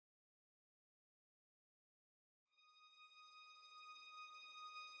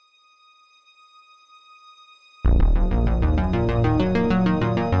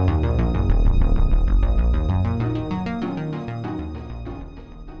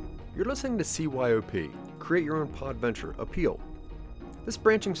You're listening to CYOP, Create Your Own Pod Venture, Appeal. This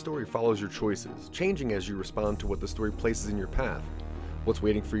branching story follows your choices, changing as you respond to what the story places in your path. What's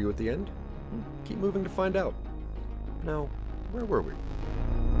waiting for you at the end? Keep moving to find out. Now, where were we?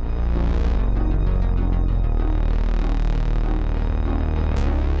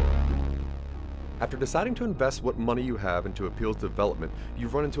 After deciding to invest what money you have into Appeal's development,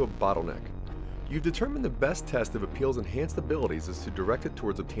 you've run into a bottleneck. You've determined the best test of Appeal's enhanced abilities is to direct it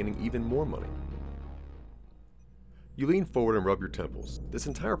towards obtaining even more money. You lean forward and rub your temples. This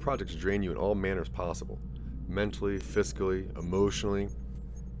entire project has drained you in all manners possible. Mentally, fiscally, emotionally.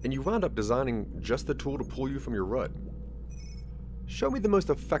 And you wound up designing just the tool to pull you from your rut. Show me the most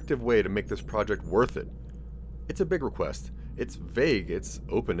effective way to make this project worth it. It's a big request. It's vague, it's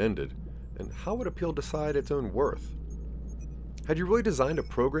open-ended. And how would Appeal decide its own worth? Had you really designed a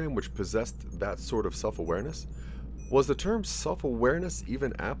program which possessed that sort of self-awareness? Was the term self-awareness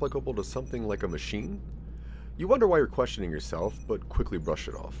even applicable to something like a machine? You wonder why you're questioning yourself, but quickly brush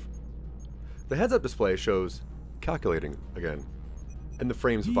it off. The heads-up display shows calculating again, and the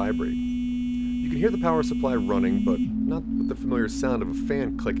frames vibrate. You can hear the power supply running, but not with the familiar sound of a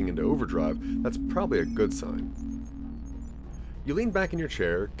fan clicking into overdrive. That's probably a good sign. You lean back in your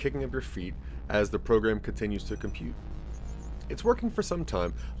chair, kicking up your feet, as the program continues to compute. It's working for some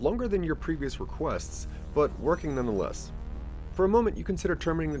time, longer than your previous requests, but working nonetheless. For a moment, you consider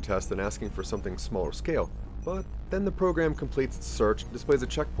terminating the test and asking for something smaller scale, but then the program completes its search and displays a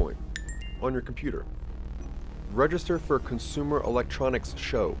checkpoint on your computer. Register for Consumer Electronics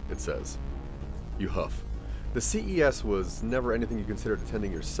Show, it says. You huff. The CES was never anything you considered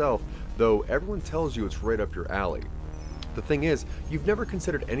attending yourself, though everyone tells you it's right up your alley. The thing is, you've never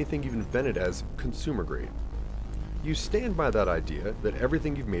considered anything you've invented as consumer grade. You stand by that idea that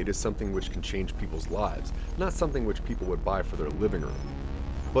everything you've made is something which can change people's lives, not something which people would buy for their living room.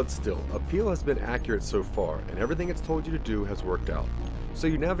 But still, Appeal has been accurate so far, and everything it's told you to do has worked out. So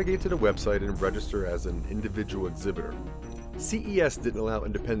you navigate to the website and register as an individual exhibitor. CES didn't allow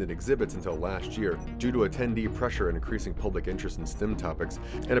independent exhibits until last year due to attendee pressure and increasing public interest in STEM topics,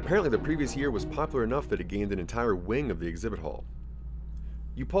 and apparently the previous year was popular enough that it gained an entire wing of the exhibit hall.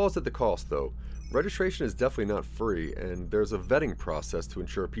 You paused at the cost, though. Registration is definitely not free, and there's a vetting process to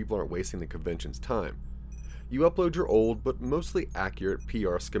ensure people aren't wasting the convention's time. You upload your old but mostly accurate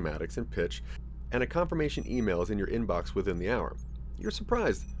PR schematics and pitch, and a confirmation email is in your inbox within the hour. You're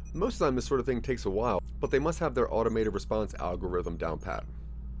surprised. Most of the time this sort of thing takes a while, but they must have their automated response algorithm down pat.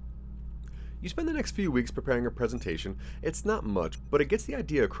 You spend the next few weeks preparing a presentation. It's not much, but it gets the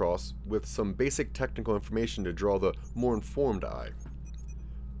idea across with some basic technical information to draw the more informed eye.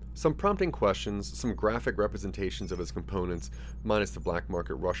 Some prompting questions, some graphic representations of its components, minus the black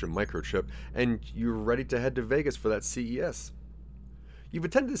market Russian microchip, and you're ready to head to Vegas for that CES. You've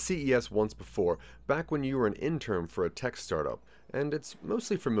attended the CES once before, back when you were an intern for a tech startup, and it's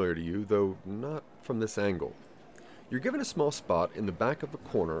mostly familiar to you, though not from this angle. You're given a small spot in the back of the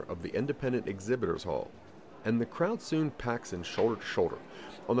corner of the Independent Exhibitors Hall, and the crowd soon packs in shoulder to shoulder.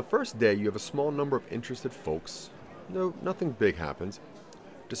 On the first day, you have a small number of interested folks. No, nothing big happens,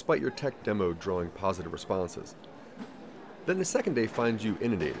 despite your tech demo drawing positive responses. Then the second day finds you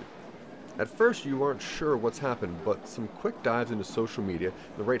inundated. At first you aren't sure what's happened, but some quick dives into social media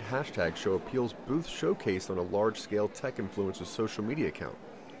and the right hashtags show Appeal's booth showcased on a large-scale tech influencer's social media account.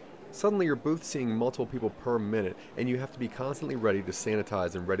 Suddenly your booth's seeing multiple people per minute, and you have to be constantly ready to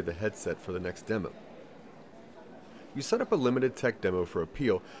sanitize and ready the headset for the next demo. You set up a limited tech demo for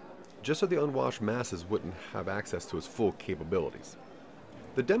Appeal, just so the unwashed masses wouldn't have access to its full capabilities.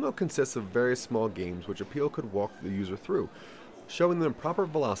 The demo consists of various small games which Appeal could walk the user through, showing them proper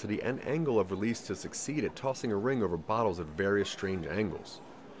velocity and angle of release to succeed at tossing a ring over bottles at various strange angles.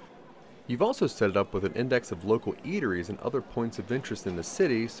 You've also set it up with an index of local eateries and other points of interest in the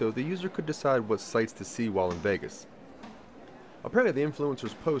city so the user could decide what sights to see while in Vegas. Apparently the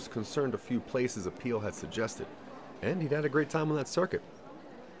influencer's post concerned a few places Appeal had suggested, and he'd had a great time on that circuit.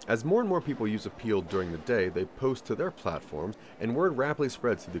 As more and more people use Appeal during the day, they post to their platforms, and word rapidly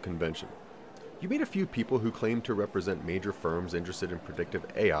spreads through the convention. You meet a few people who claim to represent major firms interested in predictive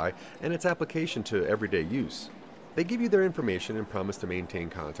AI and its application to everyday use. They give you their information and promise to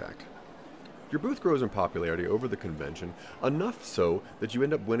maintain contact. Your booth grows in popularity over the convention, enough so that you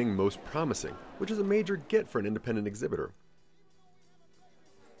end up winning Most Promising, which is a major get for an independent exhibitor.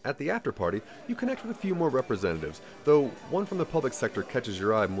 At the after-party, you connect with a few more representatives, though one from the public sector catches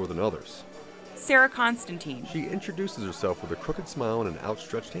your eye more than others. Sarah Constantine. She introduces herself with a crooked smile and an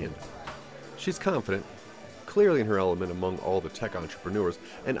outstretched hand. She's confident, clearly in her element among all the tech entrepreneurs,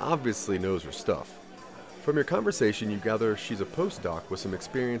 and obviously knows her stuff. From your conversation, you gather she's a postdoc with some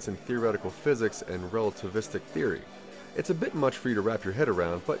experience in theoretical physics and relativistic theory. It's a bit much for you to wrap your head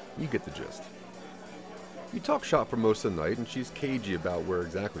around, but you get the gist. You talk shop for most of the night, and she's cagey about where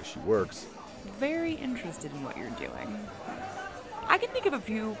exactly she works. Very interested in what you're doing. I can think of a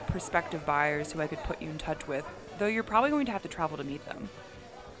few prospective buyers who I could put you in touch with, though you're probably going to have to travel to meet them.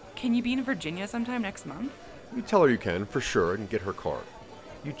 Can you be in Virginia sometime next month? You tell her you can, for sure, and get her card.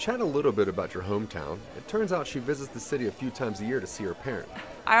 You chat a little bit about your hometown. It turns out she visits the city a few times a year to see her parent.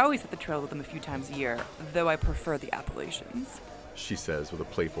 I always hit the trail with them a few times a year, though I prefer the Appalachians. She says with a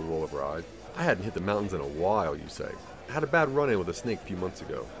playful roll of her eyes. I hadn't hit the mountains in a while, you say. I had a bad run-in with a snake a few months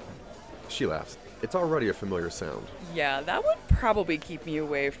ago. She laughs. It's already a familiar sound. Yeah, that would probably keep me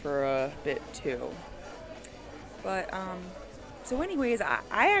away for a bit too. But, so anyways, I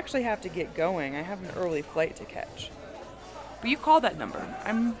actually have to get going. I have an early flight to catch. But you call that number.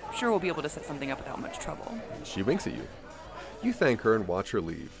 I'm sure we'll be able to set something up without much trouble. She winks at you. You thank her and watch her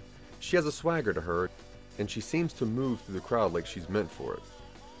leave. She has a swagger to her, and she seems to move through the crowd like she's meant for it.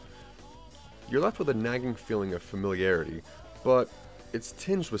 You're left with a nagging feeling of familiarity, but it's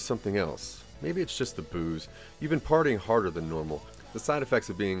tinged with something else. Maybe it's just the booze. You've been partying harder than normal. The side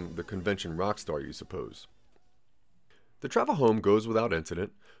effects of being the convention rock star, you suppose. The travel home goes without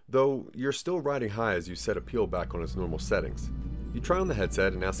incident, though you're still riding high as you set Appeal back on its normal settings. You try on the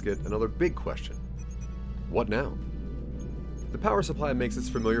headset and ask it another big question. What now? The power supply makes its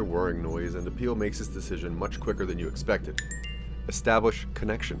familiar whirring noise, and Appeal makes its decision much quicker than you expected. Establish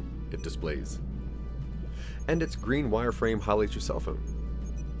connection, it displays. And its green wireframe highlights your cell phone.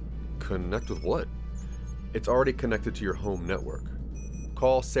 Connect with what? It's already connected to your home network.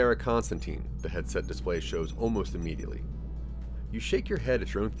 Call Sarah Constantine, the headset display shows almost immediately. You shake your head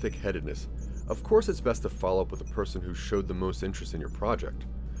at your own thick-headedness. Of course it's best to follow up with the person who showed the most interest in your project.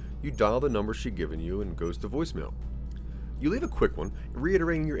 You dial the number she'd given you and goes to voicemail. You leave a quick one,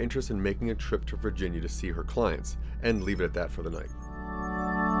 reiterating your interest in making a trip to Virginia to see her clients, and leave it at that for the night.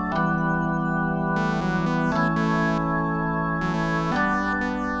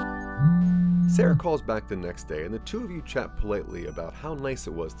 Sarah calls back the next day, and the two of you chat politely about how nice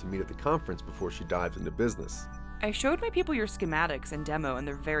it was to meet at the conference before she dives into business. I showed my people your schematics and demo, and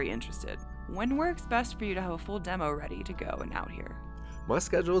they're very interested. When works best for you to have a full demo ready to go and out here? My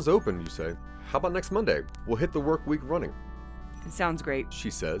schedule is open, you say. How about next Monday? We'll hit the work week running. It sounds great, She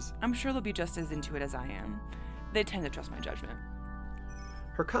says. I'm sure they'll be just as into it as I am. They tend to trust my judgment.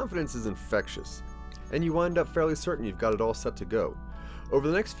 Her confidence is infectious, and you wind up fairly certain you've got it all set to go. Over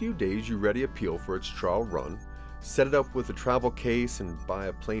the next few days, you ready Appeal for its trial run, set it up with a travel case, and buy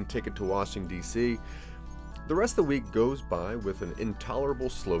a plane ticket to Washington, D.C. The rest of the week goes by with an intolerable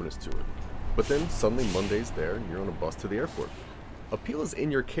slowness to it. But then suddenly Monday's there, and you're on a bus to the airport. Appeal is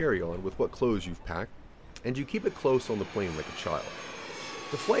in your carry-on with what clothes you've packed, and you keep it close on the plane like a child.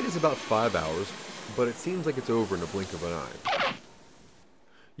 The flight is about 5 hours, but it seems like it's over in a blink of an eye.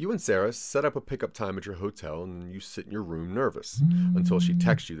 You and Sarah set up a pickup time at your hotel, and you sit in your room nervous until she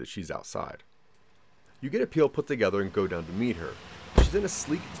texts you that she's outside. You get Appeal put together and go down to meet her. She's in a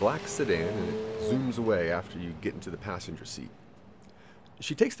sleek black sedan, and it zooms away after you get into the passenger seat.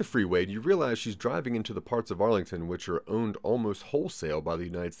 She takes the freeway, and you realize she's driving into the parts of Arlington which are owned almost wholesale by the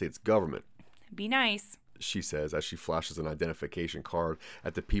United States government. Be nice. She says as she flashes an identification card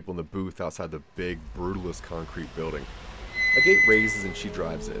at the people in the booth outside the big, brutalist concrete building. A gate raises and she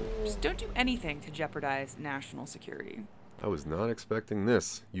drives in. Just don't do anything to jeopardize national security. I was not expecting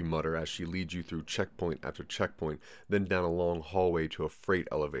this, you mutter as she leads you through checkpoint after checkpoint, then down a long hallway to a freight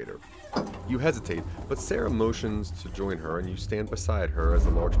elevator. You hesitate, but Sarah motions to join her and you stand beside her as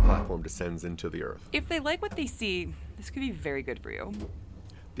the large platform descends into the earth. If they like what they see, this could be very good for you.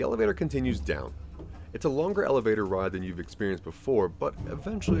 The elevator continues down. It's a longer elevator ride than you've experienced before, but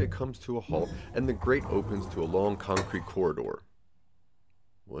eventually it comes to a halt and the grate opens to a long concrete corridor.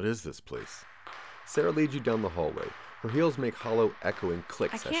 What is this place? Sarah leads you down the hallway. Her heels make hollow, echoing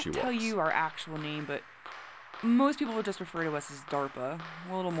clicks as she I walks. can't tell you our actual name, but most people would just refer to us as DARPA.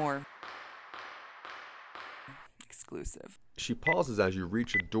 A little more exclusive. She pauses as you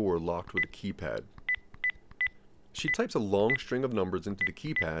reach a door locked with a keypad. She types a long string of numbers into the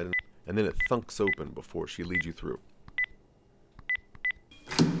keypad, and then it thunks open before she leads you through.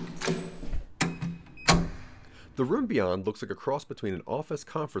 The room beyond looks like a cross between an office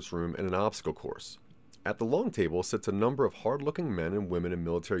conference room and an obstacle course. At the long table sits a number of hard-looking men and women in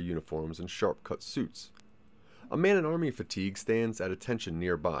military uniforms and sharp-cut suits. A man in army fatigue stands at attention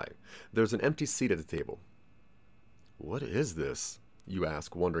nearby. There's an empty seat at the table. What is this? You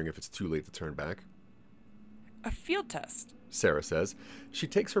ask, wondering if it's too late to turn back. A field test. Sarah says. She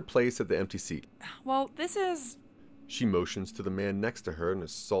takes her place at the empty seat. Well, this is... She motions to the man next to her in a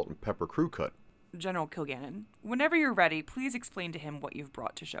salt and pepper crew cut. General Kilgannon, whenever you're ready, please explain to him what you've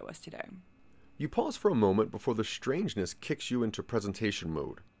brought to show us today. You pause for a moment before the strangeness kicks you into presentation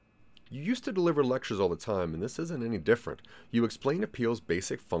mode. You used to deliver lectures all the time, and this isn't any different. You explain Appeal's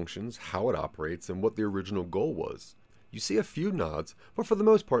basic functions, how it operates, and what the original goal was. You see a few nods, but for the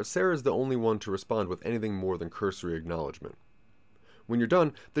most part, Sarah is the only one to respond with anything more than cursory acknowledgement. When you're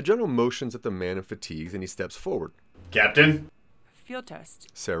done, the general motions at the man in fatigues and he steps forward. Captain? Field test.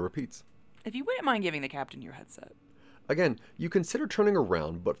 Sarah repeats. If you wouldn't mind giving the captain your headset. Again, you consider turning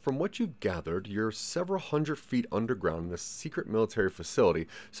around, but from what you've gathered, you're several hundred feet underground in a secret military facility,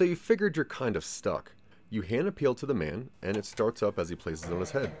 so you figured you're kind of stuck. You hand Appeal to the man, and it starts up as he places it on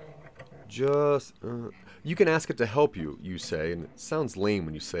his head. You can ask it to help you, you say, and it sounds lame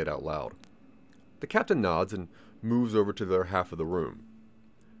when you say it out loud. The captain nods and moves over to the other half of the room.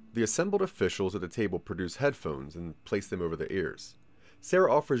 The assembled officials at the table produce headphones and place them over their ears.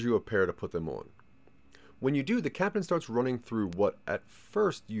 Sarah offers you a pair to put them on. When you do, the captain starts running through what at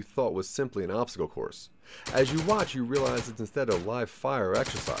first you thought was simply an obstacle course. As you watch, you realize it's instead a live fire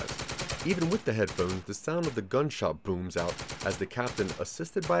exercise. Even with the headphones, the sound of the gunshot booms out as the captain,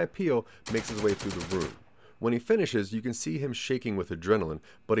 assisted by Appeal, makes his way through the room. When he finishes, you can see him shaking with adrenaline,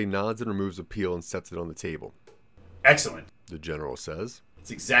 but he nods and removes Appeal and sets it on the table. Excellent, The general says.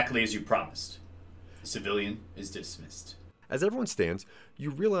 It's exactly as you promised. The civilian is dismissed. As everyone stands, you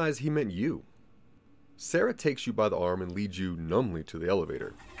realize he meant you. Sarah takes you by the arm and leads you numbly to the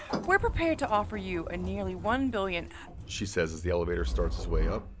elevator. We're prepared to offer you a nearly $1 billion... She says as the elevator starts its way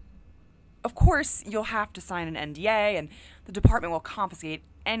up. Of course, you'll have to sign an NDA, and the department will confiscate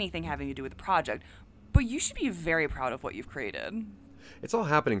anything having to do with the project, but you should be very proud of what you've created. It's all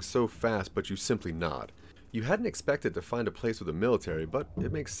happening so fast, but you simply nod. You hadn't expected to find a place with the military, but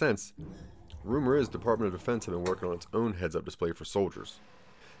it makes sense. Rumor is Department of Defense have been working on its own heads-up display for soldiers.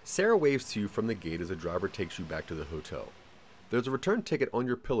 Sarah waves to you from the gate as the driver takes you back to the hotel. There's a return ticket on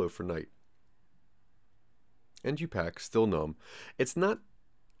your pillow for night. And you pack, still numb. It's not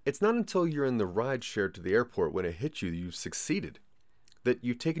until you're in the ride share to the airport when it hits you've succeeded. That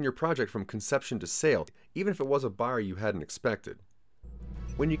you've taken your project from conception to sale, even if it was a buyer you hadn't expected.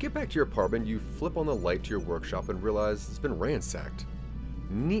 When you get back to your apartment, you flip on the light to your workshop and realize it's been ransacked.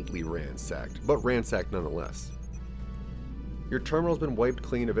 Neatly ransacked, but ransacked nonetheless. Your terminal's been wiped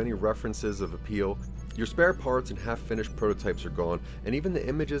clean of any references of Appeal. Your spare parts and half-finished prototypes are gone, and even the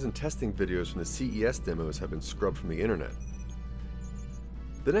images and testing videos from the CES demos have been scrubbed from the internet.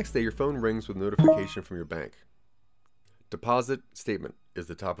 The next day, your phone rings with notification from your bank. Deposit statement is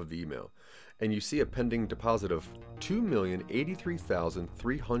the top of the email, and you see a pending deposit of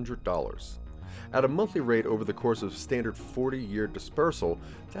 $2,083,300. At a monthly rate over the course of standard 40-year dispersal,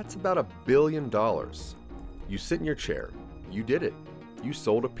 that's about $1 billion. You sit in your chair. You did it. You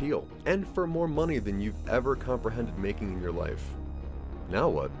sold Appeal, and for more money than you've ever comprehended making in your life. Now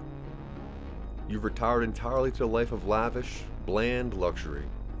what? You've retired entirely to a life of lavish, bland luxury.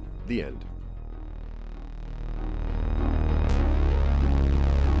 The end.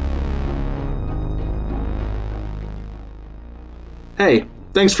 Hey,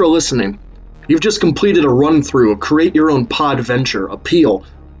 thanks for listening. You've just completed a run-through of Create Your Own Pod Venture, Appeal,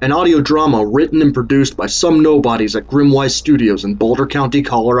 an audio drama written and produced by some nobodies at Grimwise Studios in Boulder County,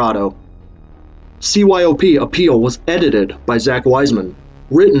 Colorado. CYOP Appeal was edited by Zach Wiseman,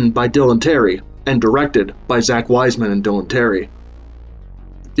 written by Dylan Terry, and directed by Zach Wiseman and Dylan Terry.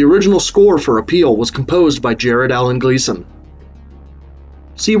 The original score for Appeal was composed by Jared Allen Gleason.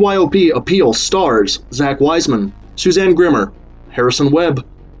 CYOP Appeal stars Zach Wiseman, Suzanne Grimmer, Harrison Webb,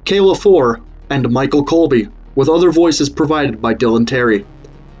 Kayla Four, and Michael Colby, with other voices provided by Dylan Terry.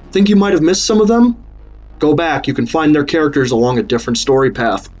 Think you might have missed some of them? Go back, you can find their characters along a different story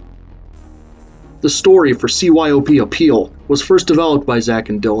path. The story for CYOP Appeal was first developed by Zach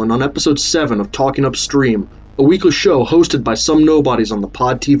and Dylan on episode 7 of Talking Upstream, a weekly show hosted by some nobodies on the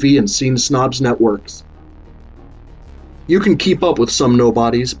Pod TV and Scene Snobs networks. You can keep up with Some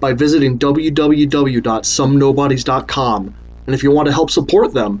Nobodies by visiting www.somenobodies.com, and if you want to help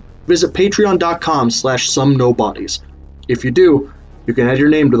support them, visit patreon.com/somenobodies. If you do, you can add your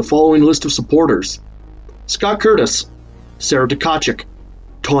name to the following list of supporters: Scott Curtis, Sarah Tkachuk,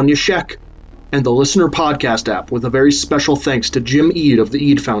 Tanya Sheck, and the Listener Podcast app, with a very special thanks to Jim Eade of the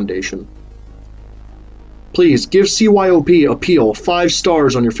Eade Foundation. Please give CYOP Appeal 5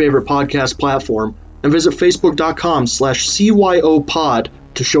 stars on your favorite podcast platform, and visit facebook.com/CYOPod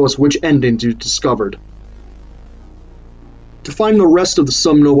to show us which endings you discovered. To find the rest of the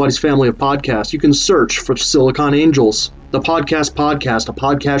Some Nobody's family of podcasts, you can search for Silicon Angels, the podcast, a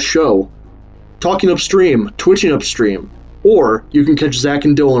podcast show, Talking Upstream, Twitching Upstream, or you can catch Zach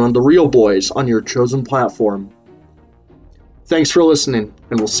and Dylan on The Real Boys on your chosen platform. Thanks for listening,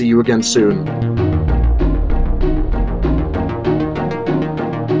 and we'll see you again soon.